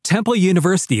Temple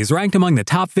University is ranked among the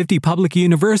top 50 public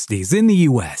universities in the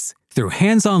U.S. Through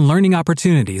hands-on learning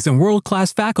opportunities and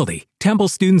world-class faculty, Temple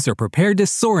students are prepared to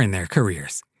soar in their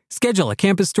careers. Schedule a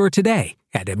campus tour today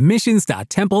at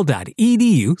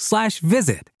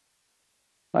admissions.temple.edu/visit.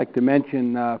 I'd like to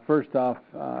mention, first off,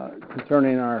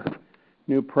 concerning our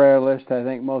new prayer list. I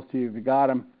think most of you have got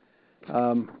them.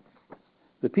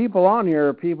 The people on here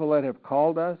are people that have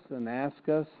called us and asked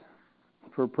us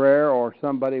for prayer, or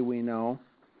somebody we know.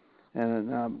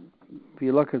 And if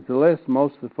you look at the list,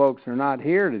 most of the folks are not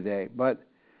here today, but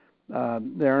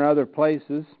they're in other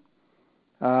places.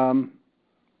 The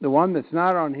one that's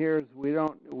not on here is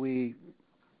week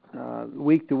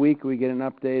to week we get an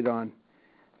update on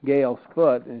Gail's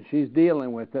foot, and she's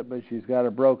dealing with it, but she's got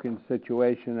a broken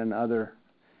situation and other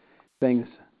things.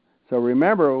 So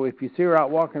remember, if you see her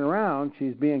out walking around,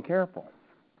 she's being careful.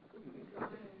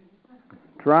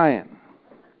 Trying.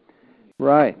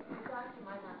 Right.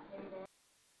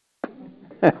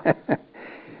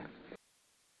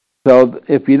 So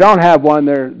if you don't have one,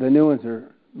 the new ones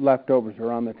are leftovers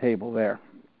are on the table there.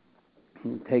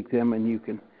 You take them and you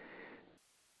can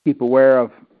keep aware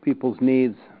of people's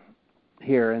needs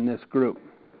here in this group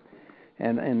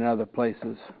and in other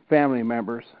places, family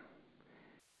members,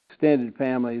 extended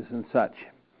families and such.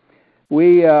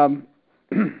 We have,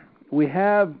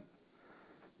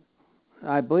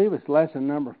 I believe it's lesson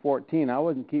number 14. I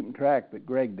wasn't keeping track, but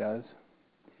Greg does.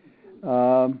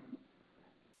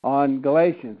 On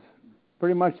Galatians,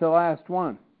 pretty much the last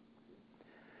one.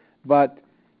 But,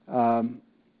 and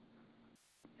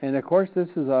of course, this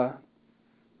is a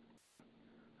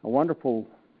wonderful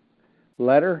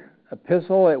letter,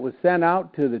 epistle. It was sent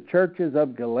out to the churches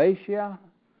of Galatia,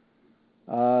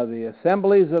 the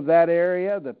assemblies of that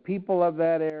area, the people of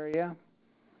that area.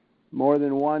 More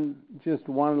than one, just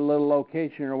one little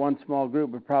location or one small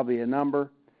group, but probably a number.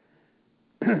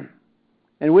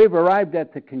 And we've arrived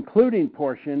at the concluding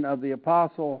portion of the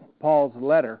Apostle Paul's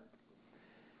letter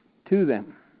to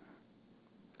them.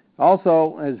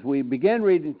 Also, as we begin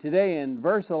reading today in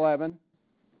verse 11,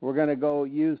 we're going to go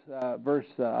use verse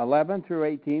 11 through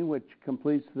 18, which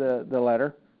completes the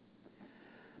letter.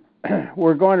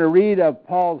 We're going to read of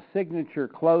Paul's signature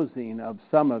closing of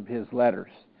some of his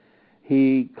letters.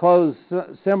 He closed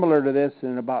similar to this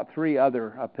in about 3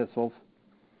 other epistles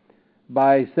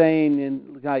by saying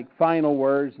in like final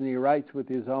words, and he writes with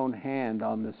his own hand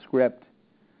on the script,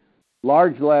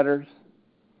 large letters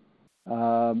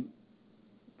to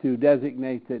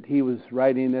designate that he was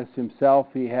writing this himself.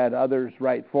 He had others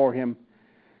write for him.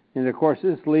 And of course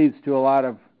this leads to a lot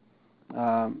of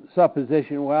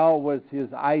supposition. Well, was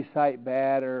his eyesight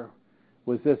bad, or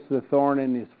was this the thorn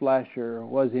in his flesh, or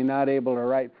was he not able to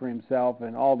write for himself,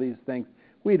 and all these things?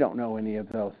 We don't know any of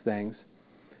those things.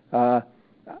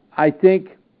 I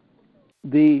think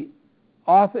the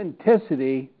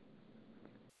authenticity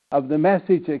of the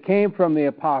message that came from the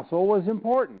apostle was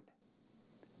important.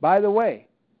 By the way,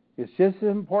 it's just as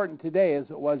important today as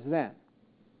it was then.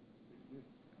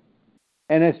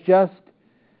 And it's just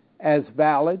as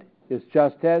valid, it's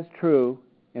just as true,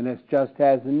 and it's just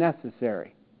as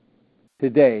necessary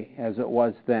today as it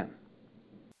was then.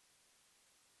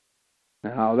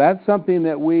 Now, that's something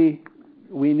that we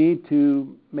need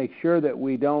to make sure that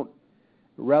we don't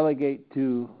relegate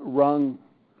to rung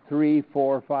 3,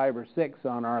 4, 5, or 6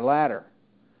 on our ladder.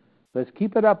 Let's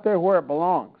keep it up there where it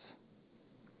belongs.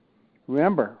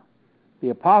 Remember,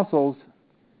 the apostles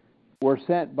were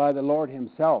sent by the Lord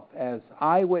himself as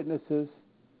eyewitnesses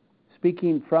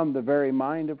speaking from the very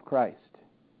mind of Christ.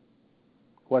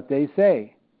 What they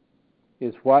say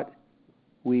is what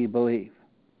we believe.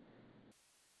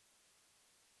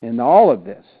 And all of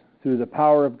this through the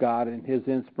power of God and his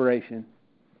inspiration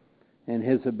and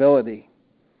his ability.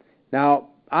 Now,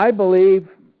 I believe,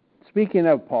 speaking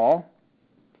of Paul,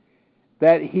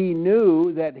 that he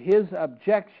knew that his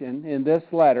objection in this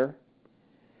letter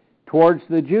towards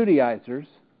the Judaizers,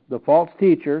 the false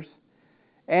teachers,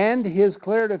 and his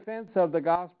clear defense of the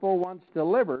gospel once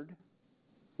delivered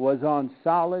was on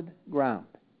solid ground.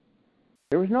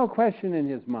 There was no question in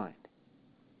his mind.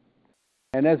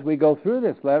 And as we go through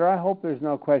this letter, I hope there's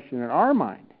no question in our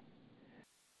mind.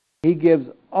 He gives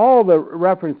all the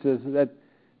references that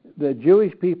the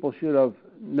Jewish people should have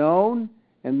known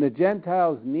and the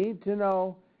Gentiles need to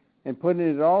know, and putting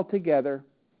it all together,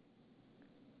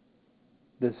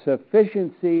 the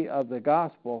sufficiency of the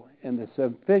gospel and the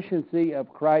sufficiency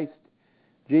of Christ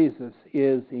Jesus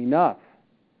is enough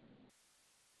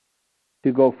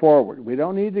to go forward. We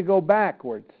don't need to go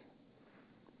backwards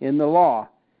in the law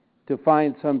to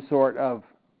find some sort of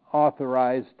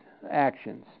authorized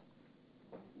actions.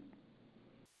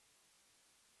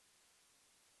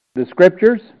 The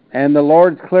Scriptures and the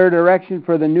Lord's clear direction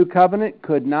for the new covenant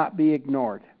could not be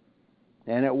ignored.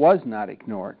 And it was not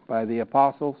ignored by the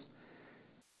apostles.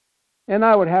 And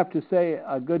I would have to say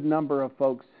a good number of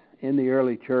folks in the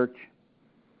early church,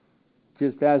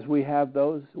 just as we have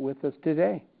those with us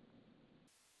today.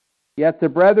 Yet the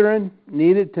brethren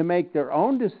needed to make their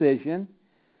own decision.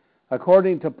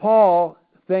 According to Paul,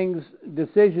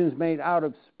 decisions made out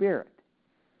of spirit,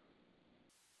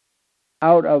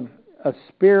 out of a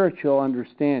spiritual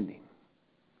understanding,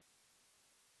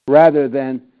 rather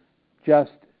than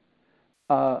just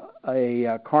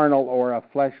a carnal or a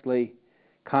fleshly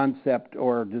concept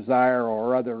or desire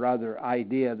or other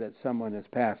idea that someone has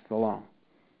passed along.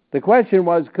 The question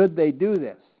was, could they do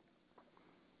this?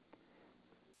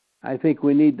 I think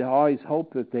we need to always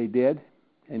hope that they did,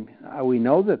 and we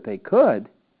know that they could.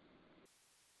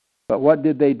 But what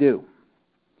did they do?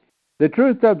 The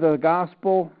truth of the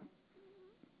gospel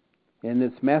in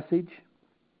its message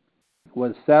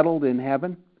was settled in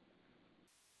heaven.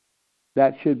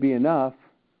 That should be enough.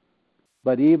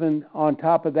 But even on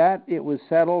top of that, it was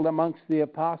settled amongst the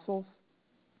apostles.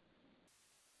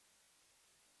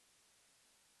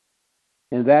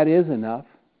 And that is enough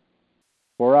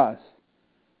for us.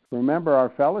 Remember, our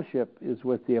fellowship is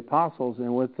with the apostles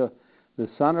and with the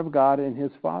Son of God and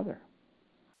His Father.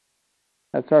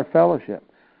 That's our fellowship.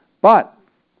 But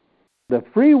the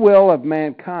free will of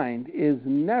mankind is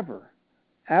never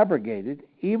abrogated,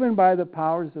 even by the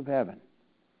powers of heaven.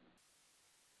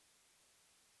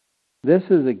 This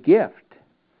is a gift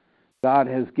God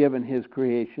has given His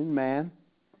creation, man,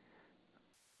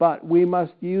 but we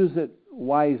must use it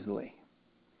wisely.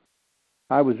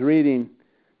 I was reading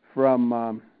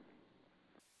from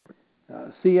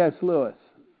C.S. Lewis,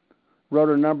 wrote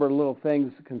a number of little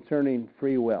things concerning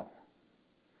free will.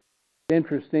 It's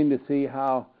interesting to see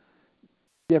how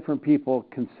different people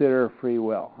consider free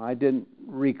will. I didn't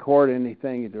record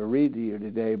anything to read to you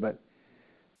today, but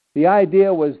the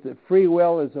idea was that free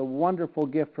will is a wonderful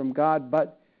gift from God,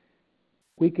 but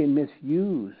we can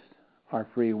misuse our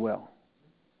free will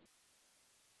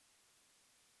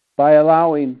by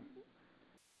allowing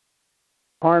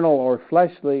carnal or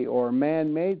fleshly or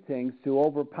man-made things to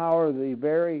overpower the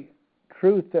very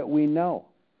truth that we know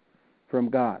from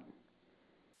God.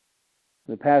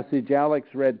 The passage Alex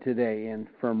read today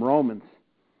from Romans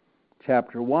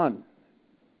chapter 1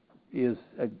 is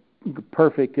a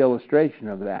perfect illustration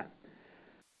of that.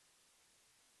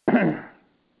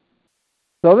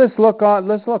 So let's look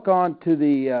on to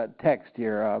the text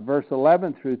here, verse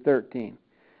 11 through 13,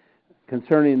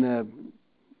 concerning the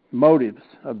motives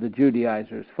of the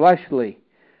Judaizers, fleshly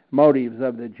motives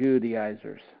of the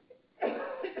Judaizers.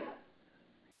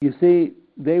 You see,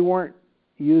 they weren't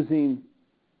using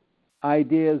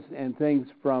ideas and things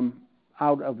from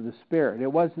out of the Spirit.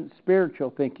 It wasn't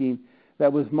spiritual thinking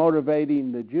that was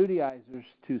motivating the Judaizers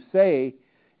to say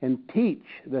and teach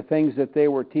the things that they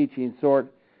were teaching,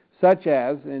 such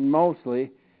as, and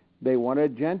mostly, they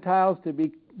wanted Gentiles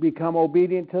to become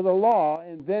obedient to the law,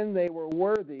 and then they were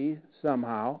worthy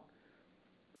somehow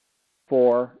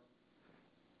for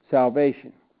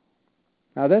salvation.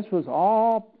 Now, this was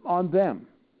all on them.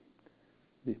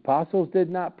 The apostles did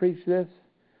not preach this.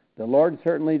 The Lord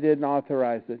certainly didn't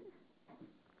authorize it.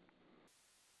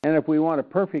 And if we want a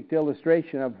perfect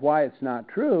illustration of why it's not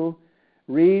true,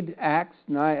 read Acts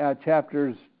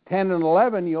chapters 10 and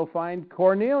 11. You'll find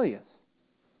Cornelius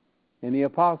and the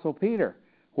Apostle Peter.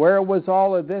 Where was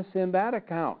all of this in that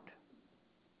account?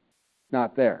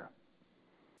 Not there.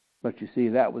 But you see,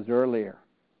 that was earlier.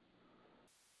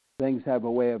 Things have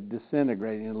a way of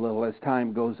disintegrating a little as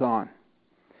time goes on.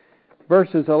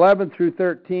 Verses 11 through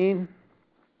 13,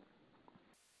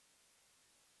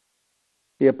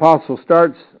 the apostle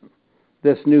starts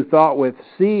this new thought with,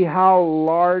 "See how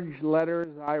large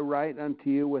letters I write unto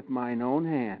you with mine own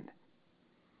hand.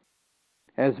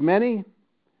 As many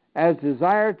as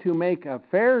desire to make a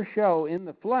fair show in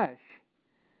the flesh,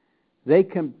 they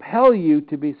compel you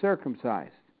to be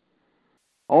circumcised,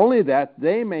 only that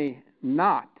they may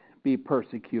not be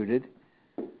persecuted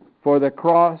for the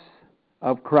cross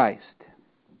of Christ."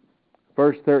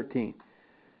 Verse 13,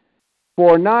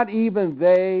 "For not even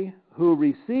they who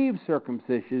receive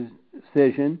circumcision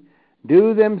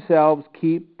do themselves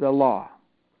keep the law,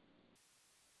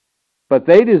 but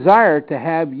they desire to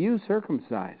have you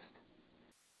circumcised,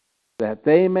 that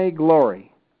they may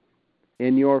glory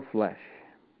in your flesh."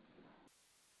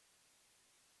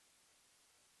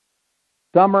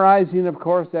 Summarizing, of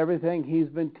course, everything he's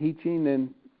been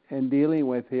teaching and dealing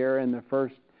with here in the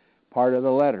first part of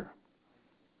the letter.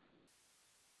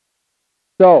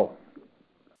 So,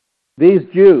 these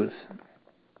Jews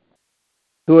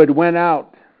who had went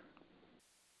out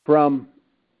from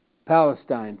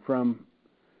Palestine, from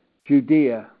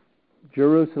Judea,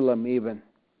 Jerusalem even,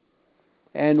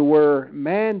 and were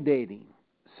mandating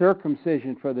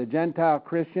circumcision for the Gentile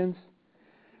Christians,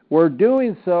 were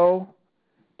doing so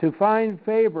to find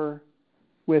favor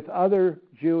with other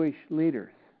Jewish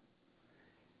leaders,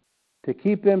 to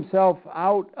keep themselves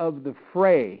out of the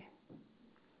fray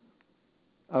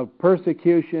of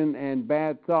persecution and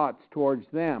bad thoughts towards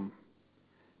them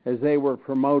as they were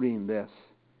promoting this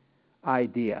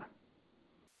idea.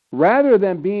 Rather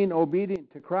than being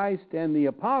obedient to Christ and the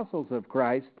apostles of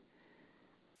Christ,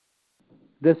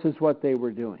 this is what they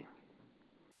were doing.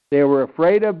 They were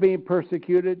afraid of being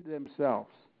persecuted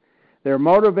themselves. Their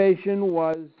motivation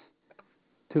was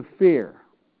to fear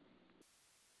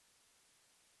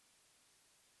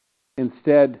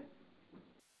instead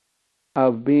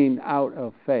of being out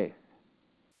of faith.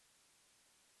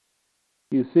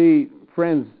 You see,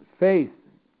 friends, faith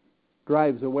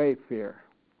drives away fear.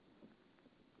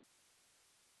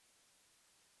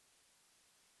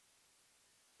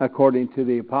 According to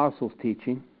the apostles'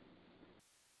 teaching.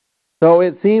 So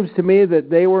it seems to me that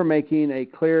they were making a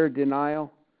clear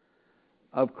denial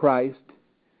of Christ.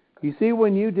 You see,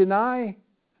 when you deny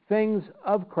things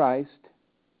of Christ,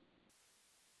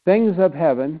 things of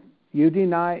heaven, you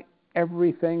deny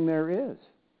everything there is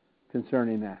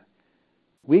concerning that.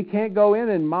 We can't go in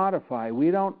and modify.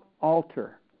 We don't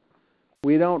alter.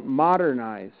 We don't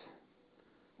modernize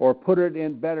or put it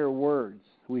in better words.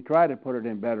 We try to put it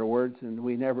in better words, and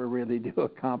we never really do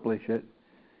accomplish it.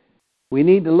 We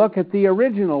need to look at the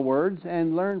original words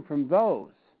and learn from those.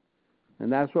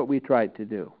 And that's what we tried to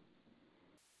do.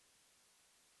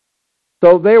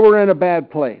 So they were in a bad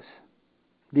place,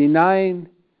 denying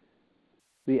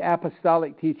the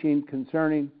apostolic teaching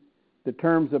concerning the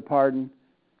terms of pardon,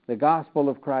 the gospel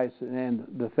of Christ, and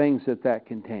the things that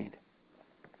contained.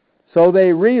 So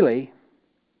they really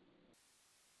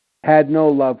had no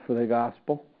love for the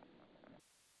gospel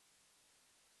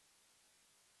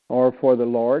or for the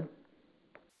Lord.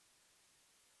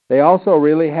 They also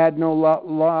really had no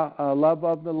love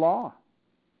of the law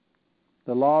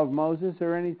of Moses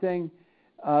or anything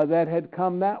that had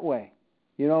come that way.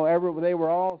 You know, they were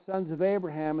all sons of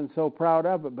Abraham and so proud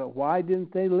of it, but why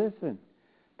didn't they listen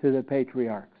to the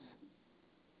patriarchs?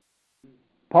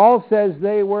 Paul says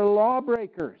they were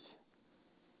lawbreakers.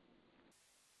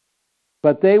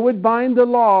 But they would bind the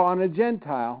law on a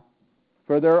Gentile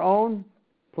for their own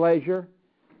pleasure,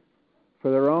 for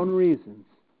their own reasons,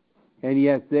 and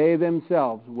yet they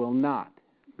themselves will not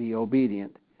be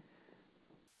obedient,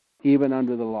 even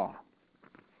under the law.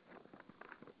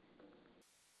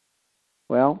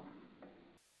 Well,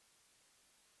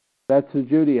 that's the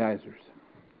Judaizers.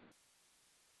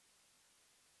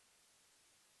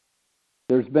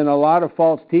 There's been a lot of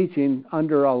false teaching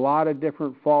under a lot of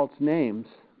different false names.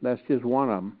 That's just one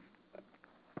of them.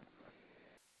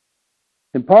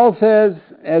 And Paul says,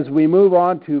 as we move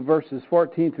on to verses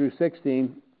 14 through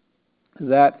 16,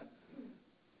 that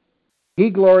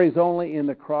he glories only in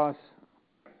the cross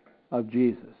of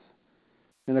Jesus.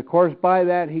 And of course, by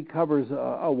that, he covers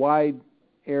a wide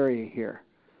area here.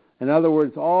 In other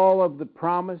words, all of the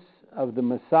promise of the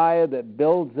Messiah that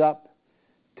builds up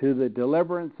to the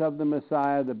deliverance of the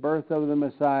Messiah, the birth of the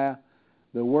Messiah,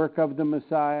 the work of the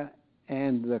Messiah,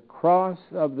 and the cross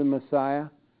of the Messiah,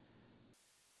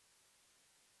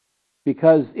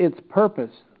 because its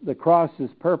purpose, the cross's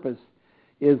purpose,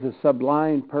 is a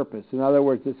sublime purpose. In other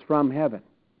words, it's from heaven.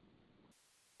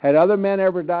 Had other men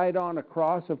ever died on a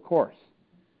cross? Of course.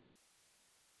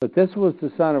 But this was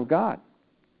the Son of God.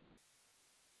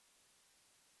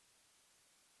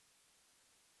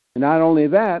 And not only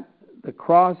that, the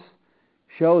cross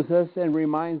shows us and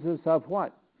reminds us of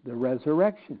what? The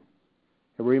resurrection.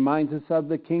 It reminds us of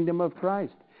the kingdom of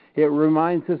Christ. It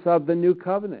reminds us of the new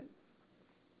covenant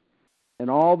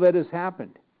and all that has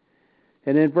happened.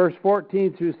 And in verse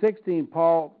 14 through 16,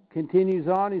 Paul continues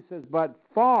on. He says, "But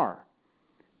far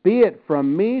be it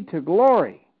from me to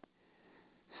glory,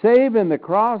 save in the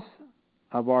cross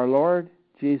of our Lord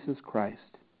Jesus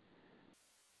Christ,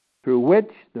 through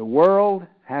which the world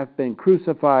hath been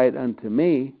crucified unto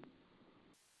me,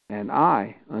 and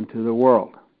I unto the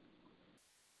world.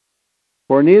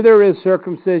 For neither is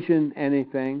circumcision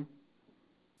anything,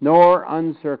 nor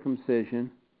uncircumcision,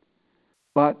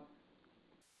 but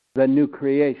the new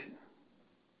creation."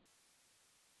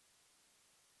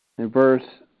 And verse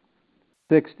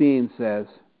 16 says,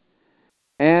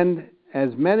 "And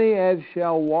as many as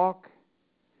shall walk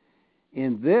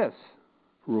in this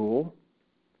rule,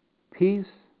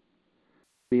 peace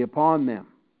be upon them,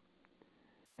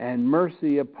 and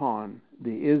mercy upon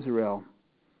the Israel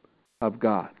of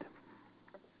God."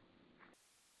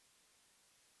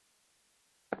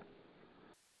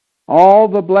 All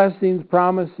the blessings,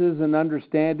 promises, and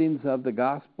understandings of the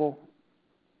gospel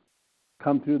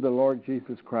come through the Lord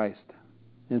Jesus Christ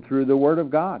and through the Word of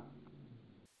God.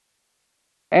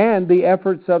 And the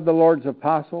efforts of the Lord's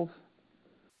apostles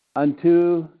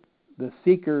unto the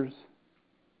seekers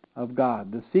of God,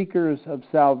 the seekers of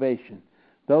salvation,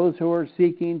 those who are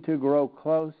seeking to grow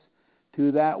close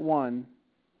to that one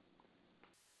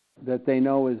that they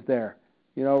know is there.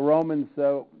 You know, Romans,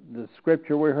 the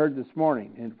scripture we heard this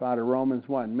morning out of Romans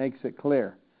 1 makes it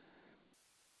clear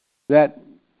that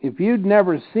if you'd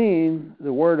never seen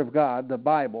the Word of God, the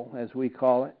Bible as we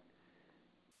call it,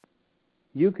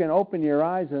 you can open your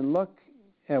eyes and look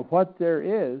at what there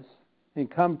is and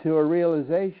come to a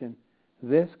realization,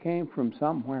 this came from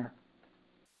somewhere.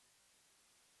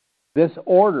 This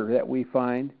order that we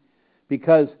find,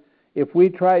 because if we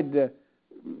tried to,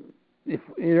 if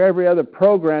in every other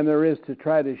program there is to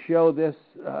try to show this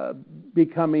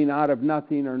becoming out of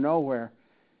nothing or nowhere,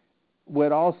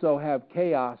 would also have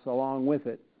chaos along with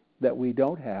it that we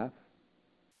don't have.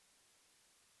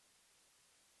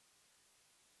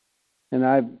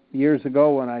 And years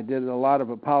ago when I did a lot of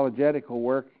apologetical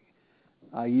work,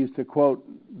 I used to quote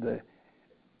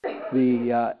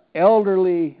the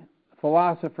elderly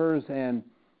philosophers and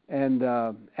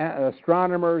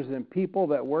astronomers and people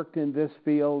that worked in this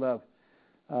field of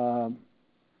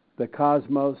the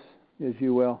cosmos, as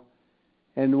you will.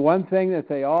 And one thing that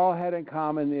they all had in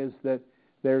common is that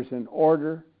there's an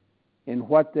order in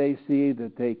what they see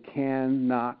that they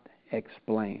cannot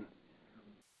explain.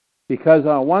 Because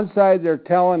on one side they're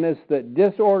telling us that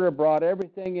disorder brought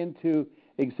everything into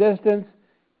existence,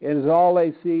 and all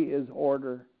they see is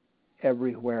order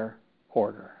everywhere,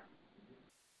 order.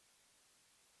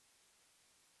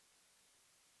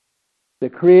 The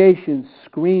creation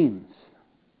screams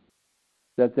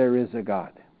that there is a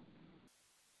God.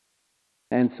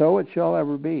 And so it shall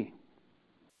ever be.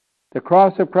 The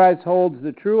cross of Christ holds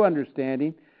the true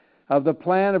understanding of the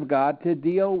plan of God to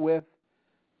deal with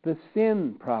the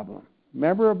sin problem.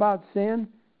 Remember about sin?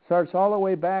 Starts all the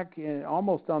way back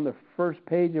almost on the first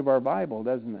page of our Bible,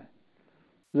 doesn't it?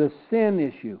 The sin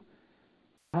issue.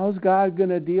 How's God going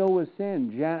to deal with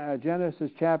sin?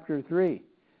 Genesis chapter 3,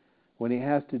 when he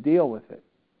has to deal with it.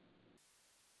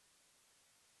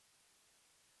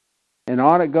 And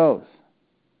on it goes.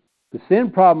 The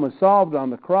sin problem was solved on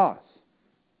the cross.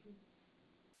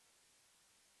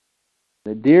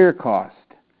 The dear cost.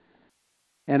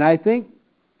 And I think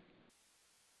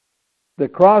the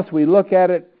cross, we look at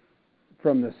it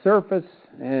from the surface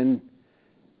and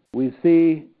we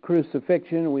see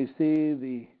crucifixion, we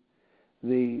see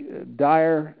the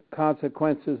dire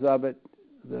consequences of it,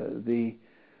 the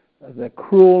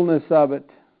cruelness of it.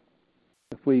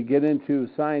 If we get into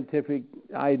scientific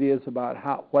ideas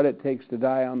about what it takes to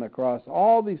die on the cross,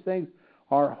 all these things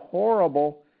are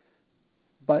horrible.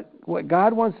 But what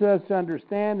God wants us to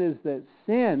understand is that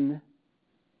sin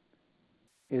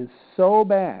is so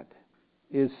bad,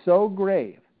 is so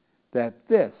grave, that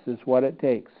this is what it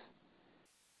takes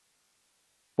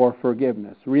for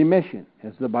forgiveness. Remission,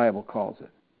 as the Bible calls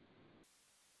it.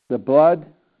 The blood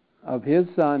of his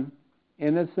Son,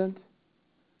 innocent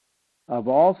of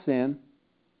all sin,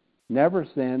 never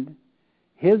sinned.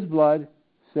 His blood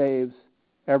saves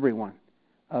everyone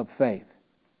of faith.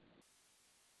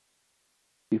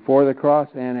 Before the cross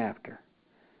and after.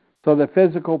 So the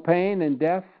physical pain and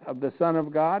death of the Son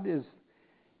of God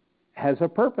has a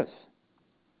purpose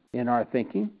in our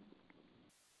thinking.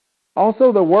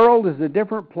 Also, the world is a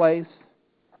different place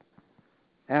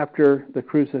after the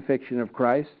crucifixion of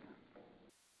Christ.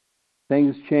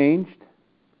 Things changed.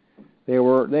 They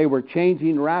were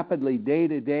changing rapidly day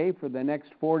to day for the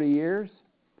next 40 years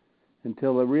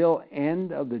until the real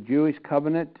end of the Jewish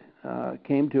covenant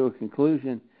came to a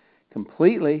conclusion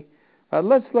completely.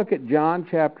 Let's look at John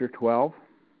chapter 12.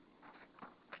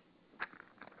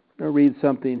 I'll read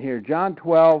something here. John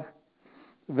 12,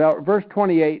 verse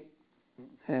 28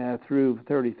 through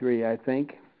 33, I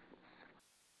think.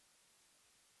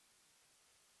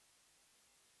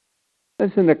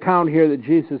 This is an account here that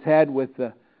Jesus had with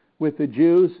the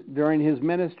Jews during his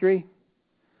ministry.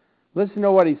 Listen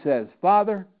to what he says.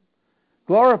 Father,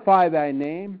 glorify thy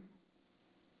name.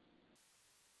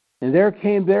 And there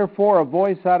came therefore a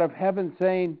voice out of heaven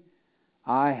saying,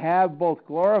 I have both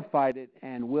glorified it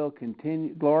and will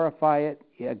continue glorify it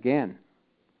again.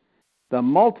 The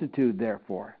multitude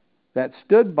therefore that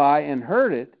stood by and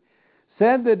heard it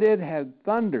said that it had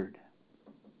thundered.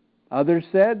 Others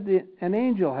said that an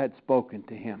angel had spoken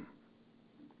to him.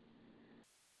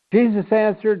 Jesus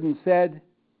answered and said,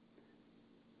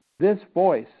 This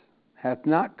voice hath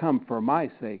not come for my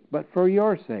sake, but for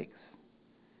your sakes.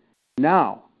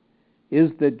 Now is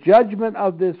the judgment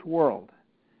of this world.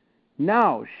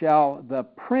 Now shall the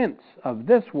prince of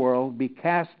this world be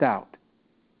cast out.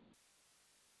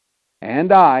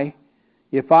 And I,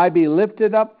 if I be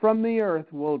lifted up from the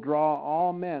earth, will draw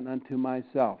all men unto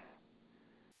myself.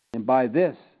 And by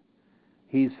this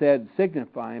he said,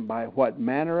 signifying by what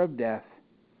manner of death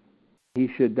he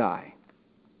should die.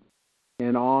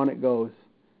 And on it goes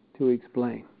to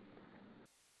explain.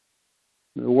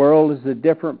 The world is a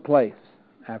different place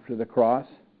after the cross.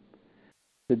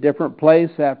 It's a different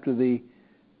place after the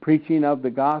preaching of the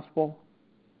gospel.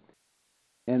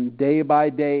 And day by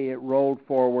day it rolled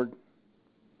forward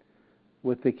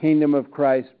with the kingdom of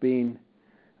Christ being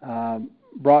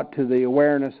brought to the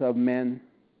awareness of men.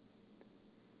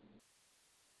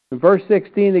 In verse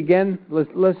 16 again,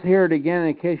 let's hear it again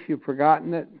in case you've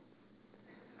forgotten it.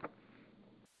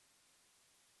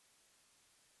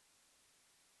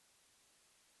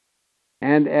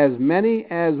 And as many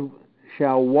as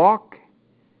shall walk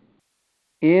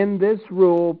in this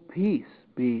rule, peace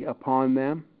be upon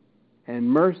them, and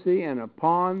mercy, and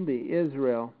upon the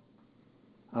Israel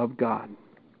of God.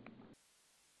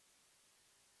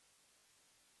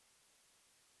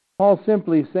 Paul's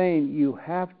simply saying you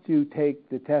have to take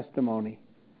the testimony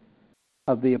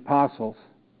of the apostles.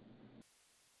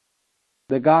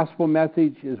 The gospel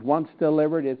message is once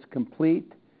delivered, it's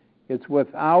complete, it's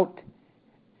without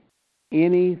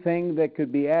anything that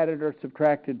could be added or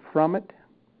subtracted from it.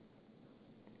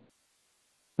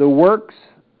 The works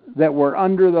that were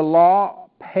under the law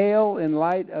pale in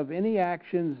light of any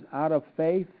actions out of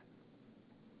faith.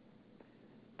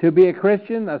 To be a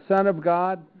Christian, a son of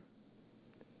God,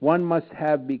 one must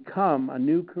have become a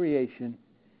new creation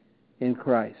in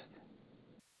Christ.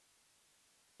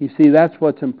 You see, that's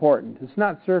what's important. It's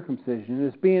not circumcision,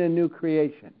 it's being a new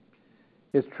creation.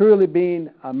 It's truly being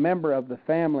a member of the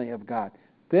family of God.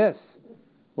 This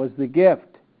was the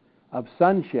gift of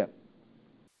sonship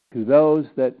to those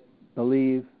that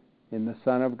believe in the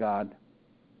Son of God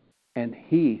and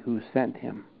He who sent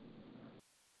Him.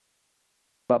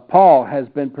 But Paul has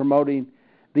been promoting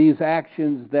these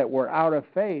actions that were out of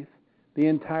faith the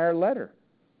entire letter.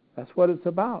 That's what it's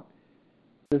about.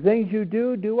 The things you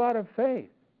do, do out of faith.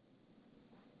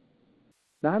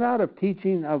 Not out of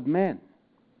teaching of men.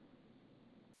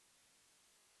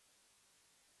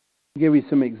 I'll give you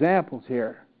some examples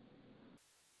here.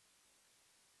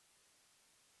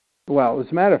 Well, as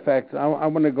a matter of fact, I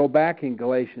want to go back in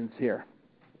Galatians here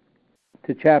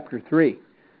to chapter 3.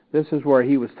 This is where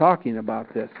he was talking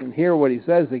about this. And hear what he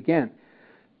says again.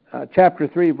 Chapter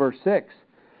 3, verse 6.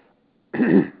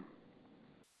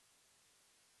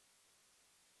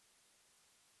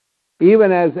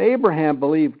 Even as Abraham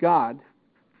believed God,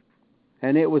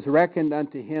 and it was reckoned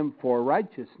unto him for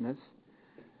righteousness,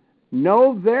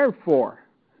 know therefore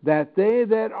that they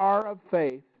that are of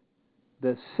faith,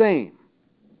 the same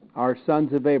are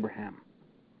sons of Abraham.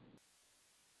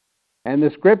 And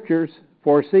the Scriptures,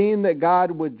 foreseeing that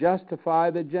God would justify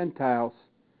the Gentiles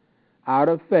out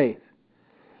of faith,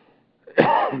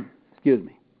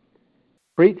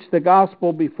 preached the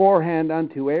gospel beforehand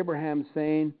unto Abraham,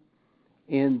 saying,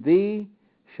 in thee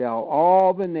shall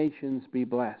all the nations be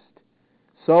blessed.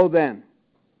 So then,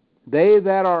 they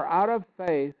that are out of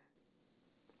faith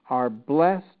are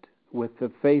blessed with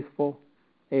the faithful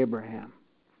Abraham.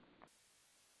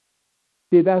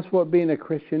 See, that's what being a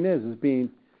Christian is being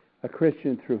a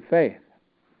Christian through faith.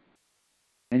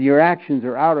 And your actions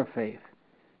are out of faith.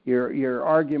 Your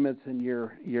arguments and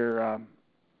your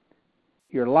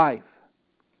life.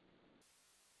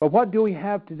 But what do we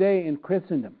have today in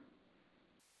Christendom?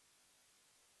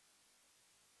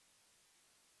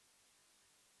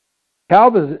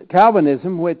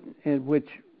 Calvinism, which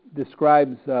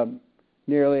describes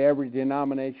nearly every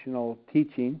denominational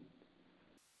teaching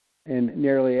in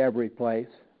nearly every place.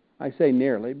 I say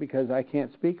nearly because I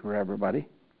can't speak for everybody.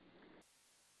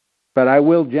 But I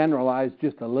will generalize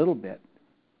just a little bit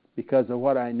because of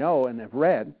what I know and have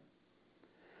read.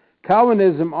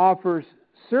 Calvinism offers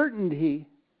certainty.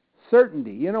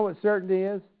 Certainty. You know what certainty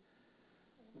is?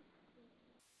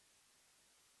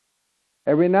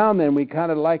 Every now and then we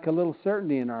kind of like a little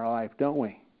certainty in our life, don't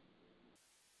we?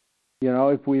 You know,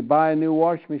 if we buy a new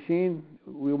washing machine,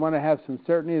 we want to have some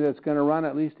certainty that's going to run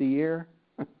at least a year.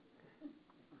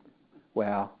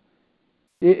 Well,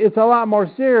 it's a lot more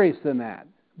serious than that.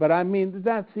 But I mean,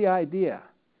 that's the idea.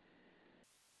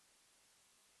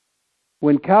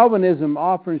 When Calvinism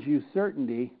offers you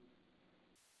certainty,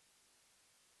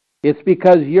 it's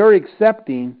because you're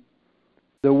accepting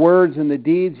the words and the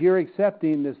deeds. You're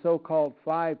accepting the so-called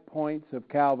 5 points of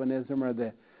Calvinism, or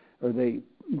the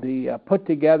put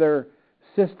together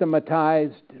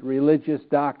systematized religious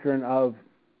doctrine of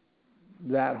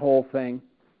that whole thing.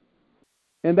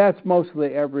 And that's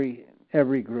mostly every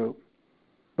group.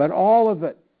 But all of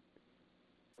it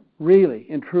really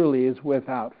and truly is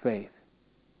without faith.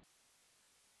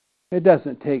 It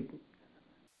doesn't take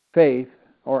faith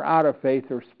or out of faith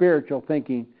or spiritual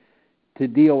thinking to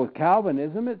deal with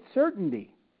Calvinism. It's certainty.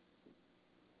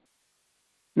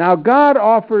 Now, God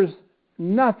offers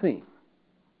nothing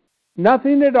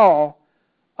at all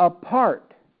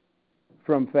apart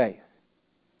from faith.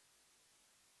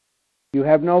 You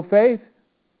have no faith,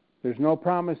 there's no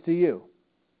promise to you.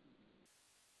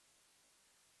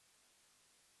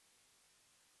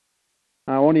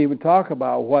 I won't even talk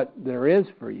about what there is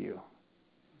for you.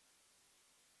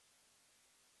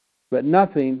 But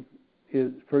nothing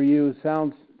is for you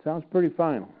sounds pretty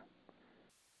final.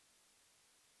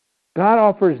 God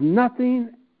offers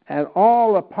nothing at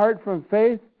all apart from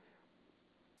faith,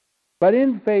 but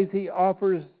in faith He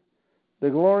offers the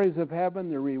glories of heaven,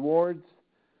 the rewards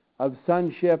of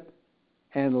sonship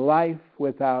and life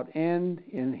without end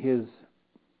in His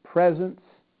presence.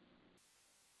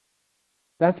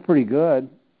 That's pretty good.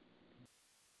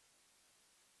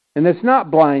 And it's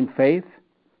not blind faith,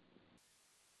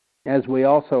 as we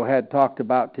also had talked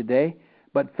about today,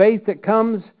 but faith that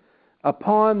comes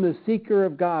upon the seeker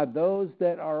of God, those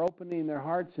that are opening their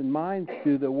hearts and minds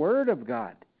to the Word of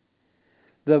God.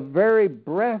 The very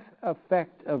breath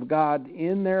effect of God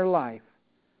in their life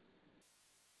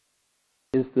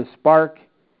is the spark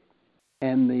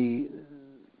and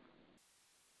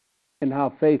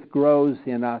how faith grows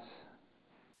in us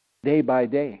day by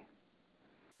day,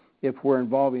 if we're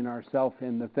involving ourselves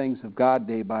in the things of God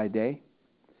day by day.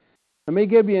 Let me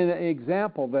give you an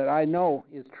example that I know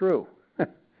is true.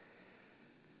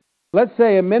 Let's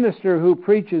say a minister who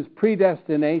preaches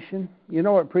predestination. You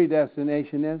know what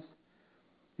predestination is?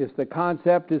 It's the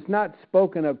concept. It's not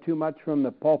spoken of too much from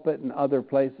the pulpit and other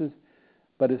places,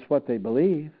 but it's what they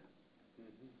believe.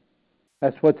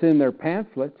 That's what's in their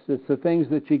pamphlets. It's the things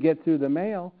that you get through the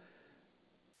mail.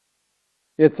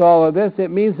 It's all of this. It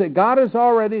means that God has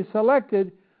already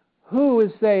selected who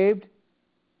is saved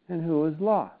and who is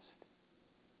lost.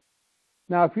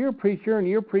 Now, if you're a preacher and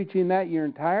you're preaching that your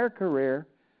entire career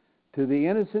to the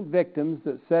innocent victims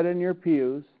that sat in your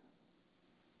pews,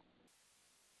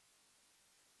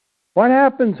 what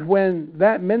happens when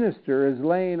that minister is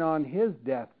laying on his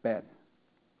deathbed?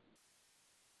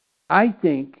 I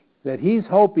think that he's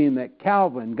hoping that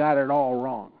Calvin got it all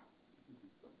wrong.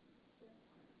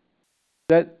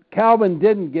 That Calvin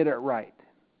didn't get it right.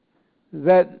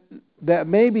 That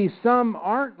maybe some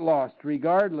aren't lost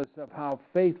regardless of how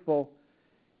faithful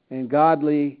and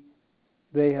godly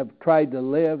they have tried to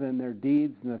live in their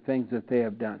deeds and the things that they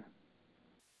have done.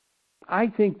 I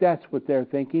think that's what they're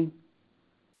thinking.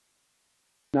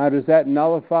 Now, does that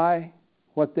nullify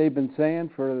what they've been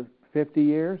saying for 50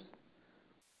 years?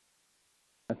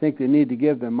 I think they need to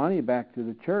give their money back to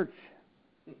the church.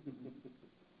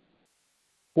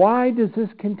 Why does this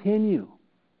continue?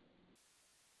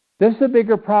 This is a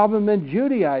bigger problem than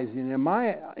Judaizing, in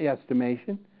my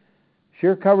estimation.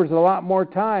 Sure covers a lot more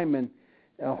time and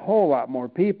a whole lot more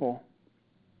people.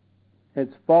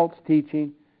 It's false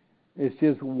teaching. It's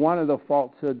just one of the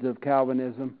falsehoods of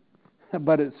Calvinism.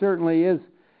 But it certainly is.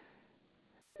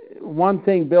 One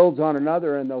thing builds on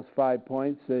another in those 5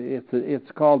 points.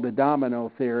 It's called the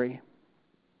domino theory.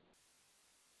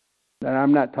 And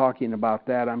I'm not talking about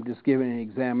that. I'm just giving an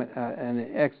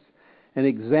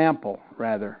example,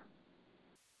 rather.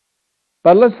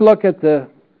 But let's look at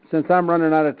since I'm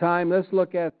running out of time, let's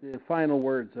look at the final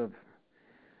words of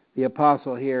the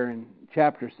apostle here in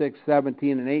chapter 6,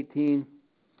 17 and 18.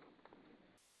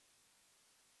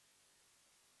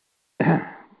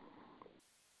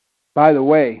 By the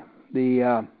way,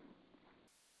 the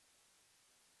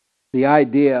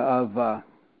idea of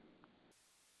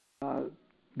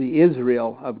the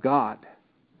Israel of God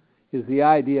is the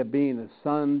idea of being a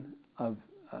son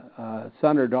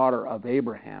or daughter of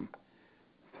Abraham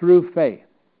through faith.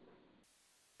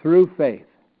 Through faith,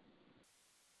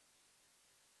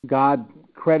 God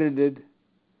credited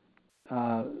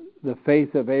the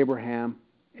faith of Abraham,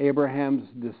 Abraham's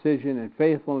decision and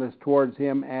faithfulness towards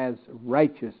him, as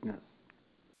righteousness.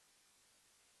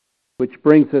 Which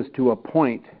brings us to a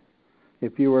point,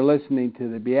 if you were listening to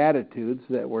the Beatitudes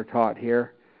that were taught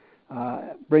here,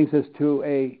 brings us to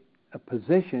a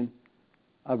position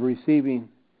of receiving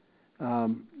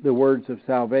the words of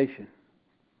salvation.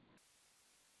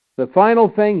 The final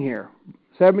thing here,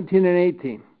 17 and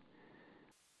 18,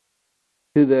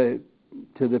 to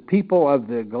the people of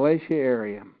the Galatia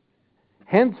area.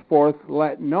 Henceforth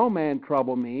let no man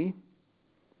trouble me,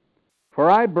 For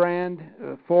I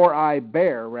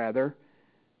bear,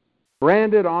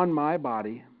 branded on my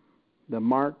body, the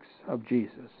marks of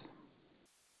Jesus.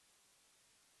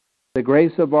 The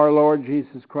grace of our Lord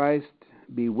Jesus Christ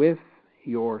be with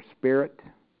your spirit,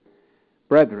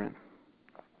 brethren.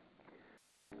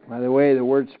 By the way, the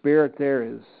word spirit there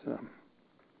is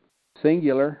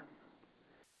singular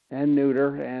and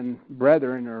neuter, and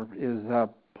brethren is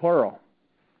plural.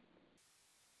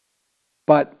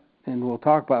 But, and we'll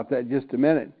talk about that in just a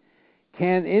minute,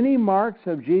 can any marks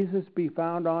of Jesus be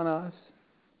found on us?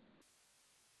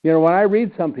 You know, when I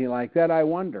read something like that, I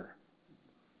wonder.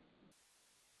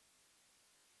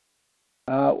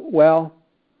 Well,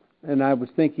 and I was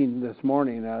thinking this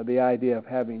morning, the idea of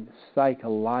having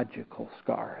psychological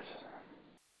scars.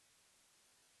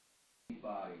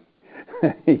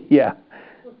 Yeah.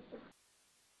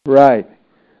 Right.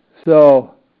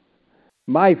 So,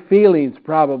 my feelings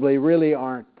probably really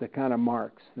aren't the kind of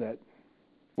marks that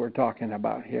we're talking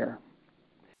about here.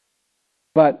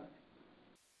 But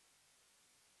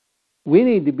we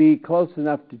need to be close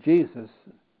enough to Jesus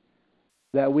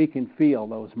that we can feel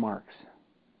those marks.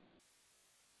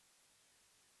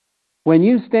 When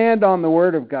you stand on the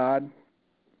Word of God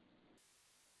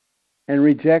and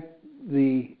reject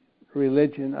the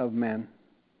religion of men,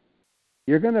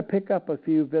 you're going to pick up a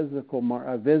few visible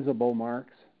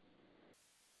marks.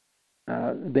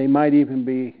 They might even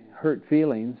be hurt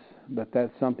feelings, but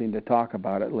that's something to talk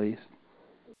about at least.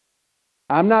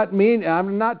 I'm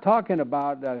not talking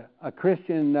about a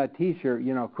Christian T-shirt,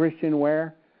 Christian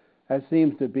wear. That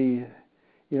seems to be,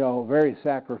 very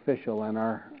sacrificial in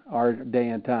our day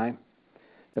and time,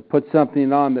 to put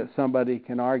something on that somebody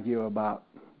can argue about.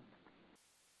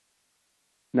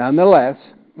 Nonetheless,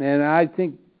 and I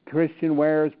think Christian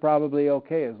wear is probably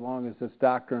okay as long as it's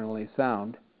doctrinally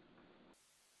sound.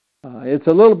 It's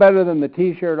a little better than the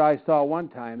T-shirt I saw one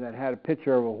time that had a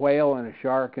picture of a whale and a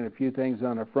shark and a few things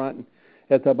on the front. And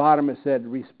at the bottom it said,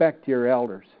 "Respect your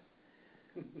elders."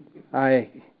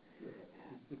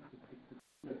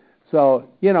 So,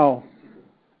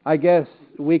 I guess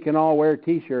we can all wear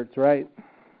T-shirts, right?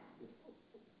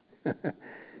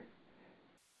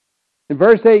 In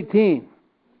verse 18,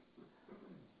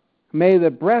 may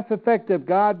the breath effect of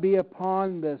God be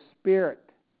upon the spirit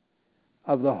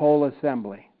of the whole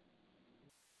assembly.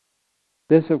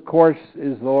 This, of course,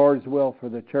 is the Lord's will for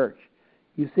the church.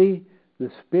 You see,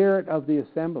 the spirit of the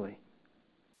assembly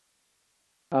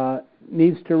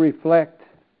needs to reflect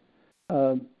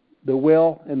the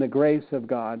will and the grace of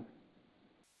God.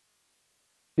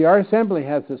 See, our assembly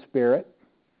has a spirit.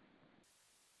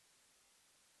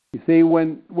 You see,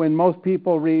 when most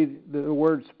people read the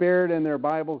word spirit in their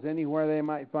Bibles, anywhere they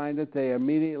might find it, they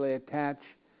immediately attach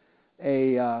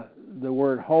the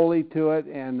word holy to it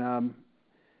and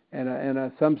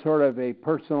some sort of a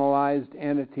personalized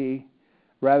entity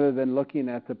rather than looking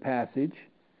at the passage.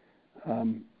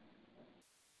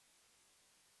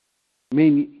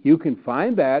 You can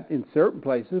find that in certain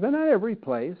places, but not every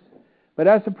place. But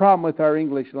that's the problem with our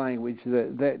English language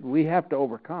that we have to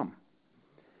overcome.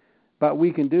 But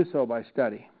we can do so by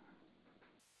study.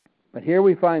 But here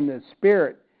we find the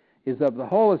Spirit is of the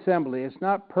whole assembly. It's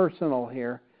not personal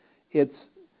here. It's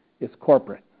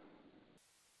corporate.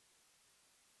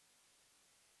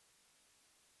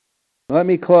 Let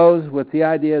me close with the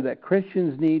idea that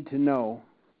Christians need to know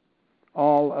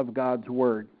all of God's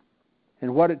Word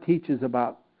and what it teaches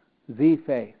about the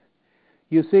faith.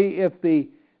 You see, if the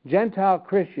Gentile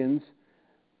Christians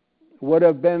would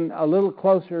have been a little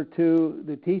closer to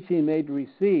the teaching they'd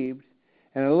received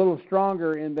and a little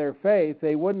stronger in their faith,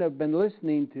 they wouldn't have been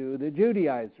listening to the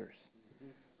Judaizers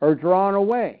or drawn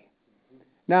away.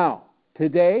 Now,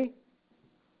 today,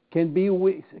 can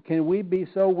we be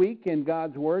so weak in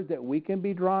God's Word that we can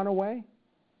be drawn away?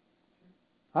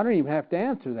 I don't even have to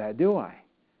answer that, do I?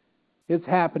 It's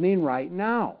happening right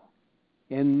now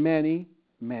in many,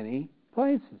 many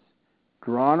places.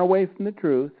 Drawn away from the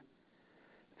truth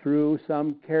through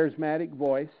some charismatic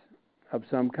voice of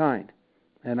some kind.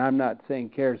 And I'm not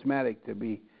saying charismatic to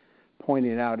be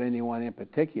pointing out anyone in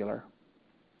particular.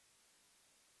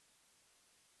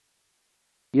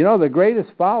 The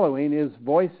greatest following is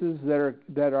voices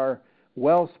that are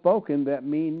well spoken that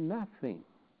mean nothing.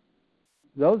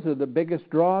 Those are the biggest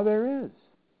draw there is.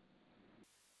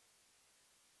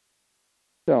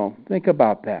 So think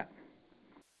about that.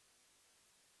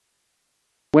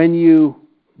 When you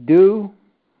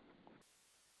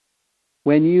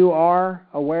are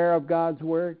aware of God's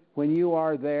Word, when you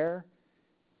are there,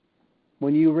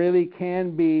 when you really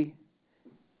can be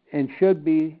and should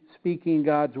be speaking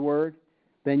God's Word,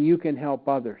 then you can help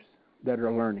others that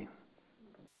are learning.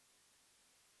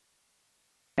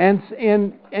 And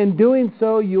in doing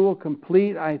so, you will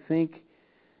complete, I think,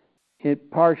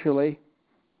 it partially,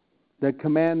 the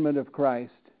commandment of Christ.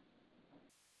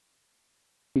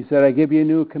 He said, I give you a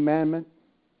new commandment.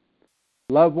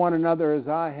 Love one another as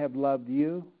I have loved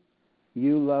you.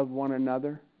 You love one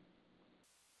another.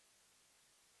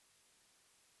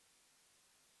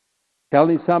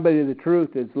 Telling somebody the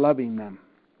truth is loving them.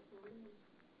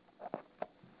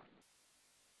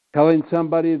 Telling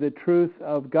somebody the truth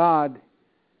of God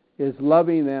is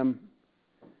loving them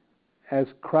as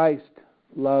Christ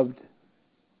loved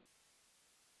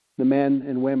the men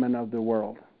and women of the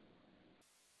world,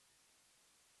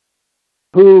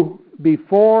 who,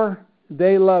 before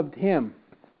they loved Him,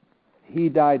 He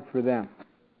died for them.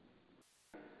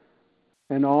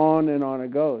 And on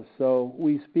it goes. So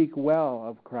we speak well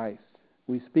of Christ.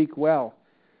 We speak well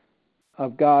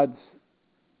of God's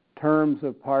terms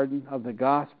of pardon, of the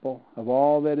gospel, of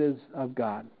all that is of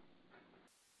God.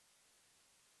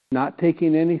 Not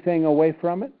taking anything away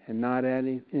from it and not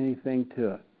adding anything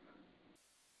to it.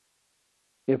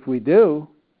 If we do,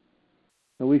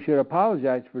 then we should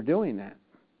apologize for doing that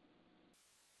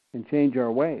and change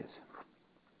our ways.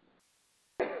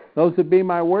 Those would be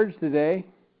my words today.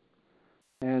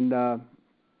 And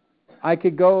I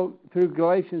could go through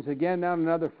Galatians again, down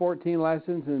another 14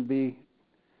 lessons, and be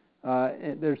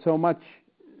there's so much.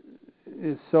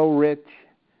 It's so rich.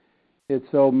 It's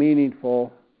so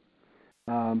meaningful.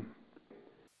 And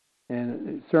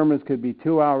sermons could be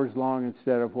 2 hours long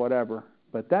instead of whatever.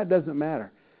 But that doesn't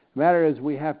matter. The matter is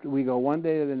we go one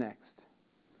day to the next.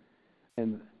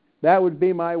 And that would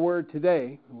be my word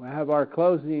today. We'll have our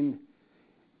closing.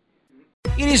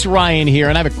 It is Ryan here,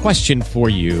 and I have a question for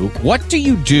you. What do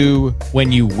you do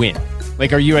when you win?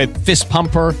 Like, are you a fist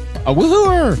pumper, a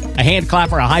woohooer, a hand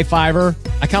clapper, a high fiver?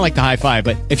 I kind of like the high five,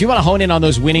 but if you want to hone in on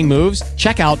those winning moves,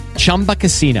 check out Chumba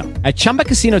Casino. At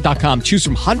ChumbaCasino.com, choose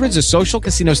from hundreds of social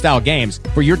casino-style games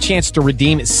for your chance to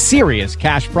redeem serious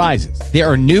cash prizes. There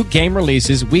are new game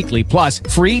releases weekly, plus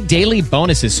free daily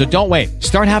bonuses, so don't wait.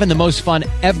 Start having the most fun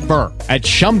ever at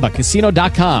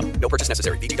ChumbaCasino.com. No purchase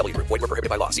necessary. VGW Group. Void where prohibited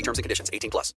by law. See terms and conditions. 18+.